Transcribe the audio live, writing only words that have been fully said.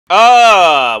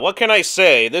What can I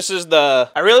say? This is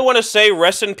I really want to say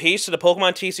rest in peace to the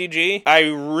Pokemon TCG.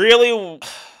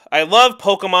 I love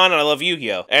Pokemon and I love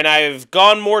Yu-Gi-Oh! And I've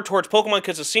gone more towards Pokemon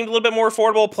because it seemed a little bit more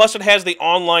affordable, plus it has the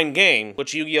online game,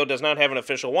 which Yu-Gi-Oh! Does not have an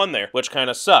official one there, which kind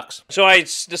of sucks. So I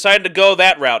decided to go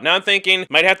that route. Now I'm thinking,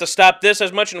 might have to stop this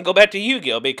as much and go back to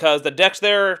Yu-Gi-Oh! Because the decks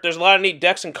there's a lot of neat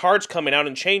decks and cards coming out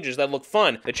and changes that look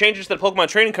fun. The changes to the Pokemon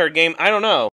trading card game, I don't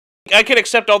know. I could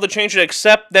accept all the changes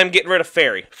except them getting rid of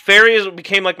Fairy. Fairy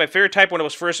became like my favorite type when it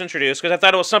was first introduced because I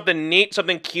thought it was something neat,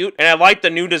 something cute, and I liked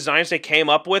the new designs they came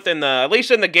up with, and at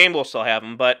least in the game we'll still have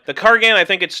them, but the card game, I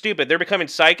think it's stupid. They're becoming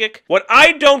psychic. What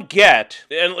I don't get,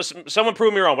 and listen, someone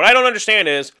prove me wrong, what I don't understand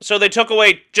is, so they took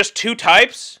away just 2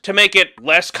 types to make it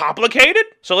less complicated?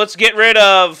 So let's get rid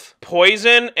of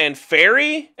Poison and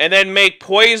Fairy, and then make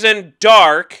Poison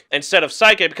Dark instead of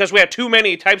Psychic, because we have too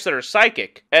many types that are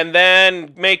Psychic, and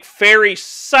then make Fairy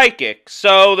Psychic.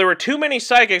 So there were too many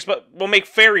Psychics, but we'll make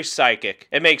Fairy Psychic.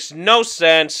 It makes no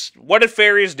sense. What did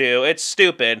fairies do? It's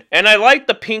stupid. And I like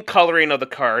the pink coloring of the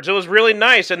cards. It was really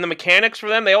nice, and the mechanics for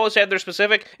them, they always had their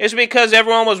specific. It's because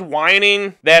everyone was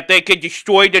whining that they could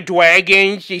destroy the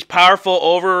dragons, these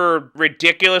powerful,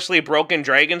 ridiculously broken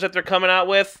dragons that they're coming out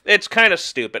with. It's kind of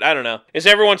stupid. I don't know. Is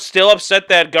everyone still upset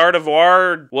that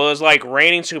Gardevoir was like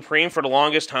reigning supreme for the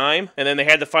longest time? And then they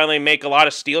had to finally make a lot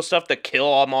of steel stuff to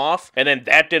kill them off. And then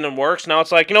that didn't work. So now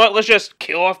it's like, you know what? Let's just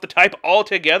kill off the type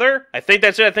altogether. I think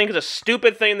that's it. I think it's a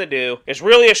stupid thing to do. It's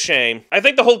really a shame. I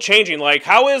think the whole changing, like,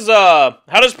 how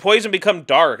does Poison become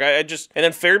dark? And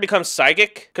then Fairy becomes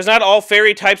psychic? Because not all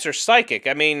fairy types are psychic.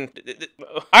 I mean,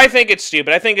 I think it's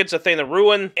stupid. I think it's a thing that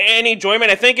ruins any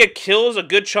enjoyment. I think it kills a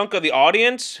good chunk of the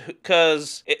audience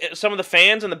because some of the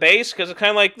fans and the base, because it's kind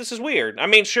of like, this is weird. I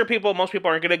mean, sure, most people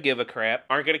aren't going to give a crap,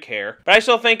 aren't going to care, but I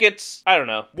still think it's, I don't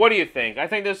know. What do you think? I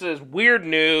think this is weird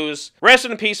news. Rest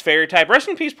in peace, Fairy type. Rest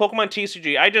in peace, Pokemon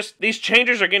TCG. These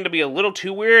changes are getting to be a little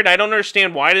too weird. I don't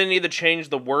understand why they need to change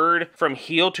the word from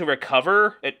heal to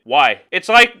recover. Why? It's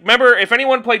like, remember, if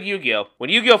anyone played Yu-Gi-Oh! When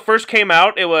Yu-Gi-Oh! First came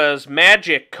out, it was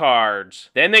magic cards.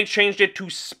 Then they changed it to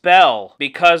spell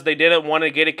because they didn't want to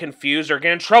get it confused or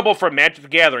get in trouble from Magic the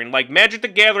Gathering. Like, Magic the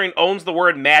Gathering owns the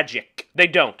word magic. They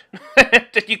don't.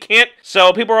 You can't.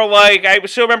 So people are like, I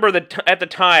still remember at the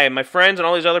time, my friends and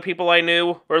all these other people I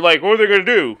knew were like, what are they going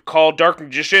to do? Call Dark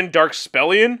Magician Dark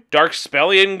Spellion? Dark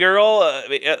Spellion Girl?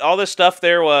 All this stuff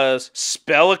there was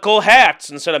spellical hats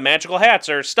instead of magical hats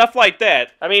or stuff like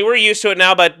that. I mean, we're used to it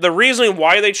now, but the reason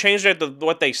why they changed it,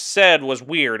 what they said was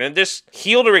weird. And this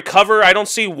heal to recover, I don't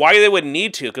see why they would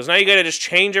need to, because now you gotta just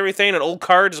change everything and old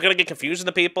cards is gonna get confusing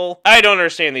to people. I don't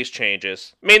understand these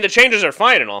changes. I mean, the changes are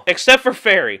fine and all, except for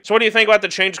Fairy. So what do you think about the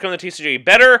changes coming to TCG?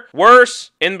 Better?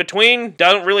 Worse? In between?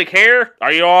 Don't really care?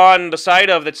 Are you on the side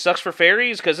of that sucks for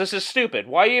fairies? Because this is stupid.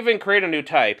 Why even create a new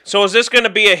type? So is this going to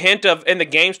be a hint of, in the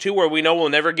games too, where we know we'll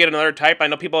never get another type? I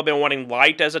know people have been wanting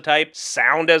light as a type,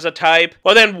 sound as a type.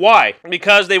 Well then why?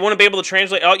 Because they wouldn't be able to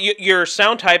translate, your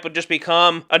sound type would just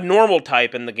become a normal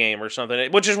type in the game or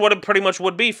something, which is what it pretty much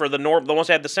would be for the ones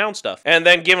that had the sound stuff. And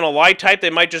then given a light type,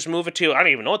 they might just move it to, I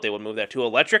don't even know what they would move that to,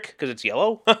 electric, because it's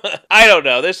yellow? I don't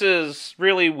know. This is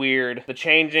really weird. The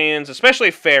changings, especially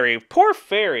Fairy. Poor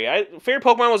Fairy. Fairy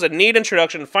Pokemon was a neat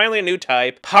introduction, finally a new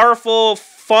type. Powerful,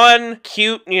 fun,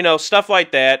 cute, stuff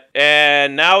like that.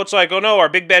 And now it's like, oh no, our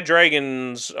big bad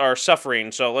dragons are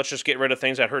suffering, so let's just get rid of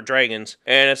things that hurt dragons.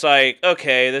 And it's like,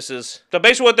 okay, so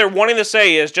basically what they're wanting to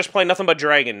say is just play nothing but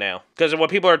dragon now. Because what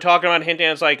people are talking about, hinting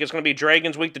at, it's like, it's going to be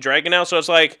Dragons Week to Dragon now, so it's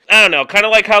like, I don't know, kind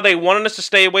of like how they wanted us to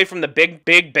stay away from the big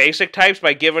basic types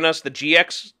by giving us the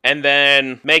GX, and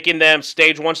then making them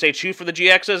stage 1, stage 2 for the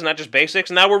GXs, not just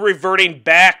basics. Now we're reverting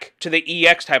back to the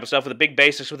EX type of stuff with the big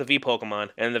basics with the V Pokemon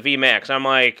and the V Max. I'm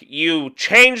like, you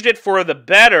changed it for the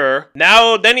better.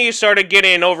 Now, then you started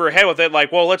getting overhead with it,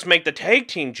 like, well, let's make the tag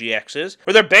team GXs.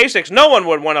 For their basics, no one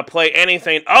would want to play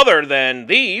anything other than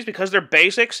these because they're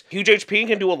basics. Huge HP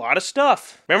can do a lot of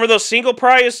stuff. Remember those single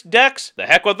prize decks? The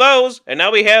heck with those. And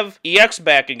now we have EX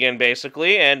back again,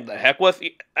 basically, and the heck with...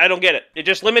 I don't get it. It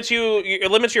just limits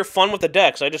your fun with the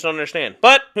decks. I just don't understand.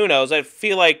 But, who knows? I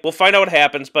feel like we'll find out what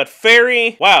happens. But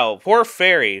Fairy, wow, poor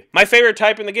Fairy. My favorite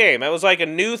type in the game. It was like a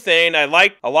new thing. I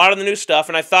liked a lot of the new stuff,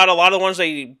 and I thought a lot of the ones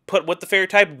they put with the Fairy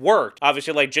type worked.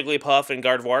 Obviously, like Jigglypuff and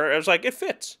Gardevoir. I was like, it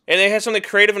fits. And they had something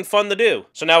creative and fun to do.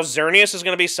 So now Xerneas is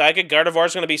going to be psychic. Gardevoir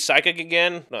is going to be psychic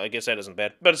again. No, I guess that isn't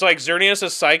bad. But it's like Xerneas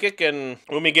is psychic, and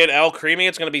when we get Alcremie,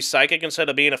 it's going to be psychic instead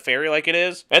of being a fairy like it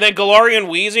is. And then Galarian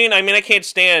Weezing, I mean, I can't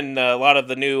stand a lot of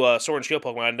the new Sword and Shield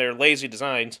Pokemon. They're lazy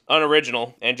designs,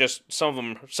 unoriginal, and just some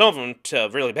of them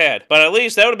really bad. But at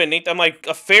least that would have been neat. I'm like,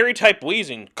 a fairy type Fire-type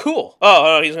wheezing. Cool.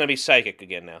 Oh, he's gonna be psychic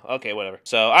again now. Okay, whatever.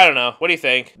 So, I don't know. What do you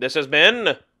think? This has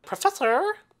been...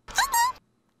 Professor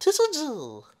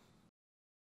TCG.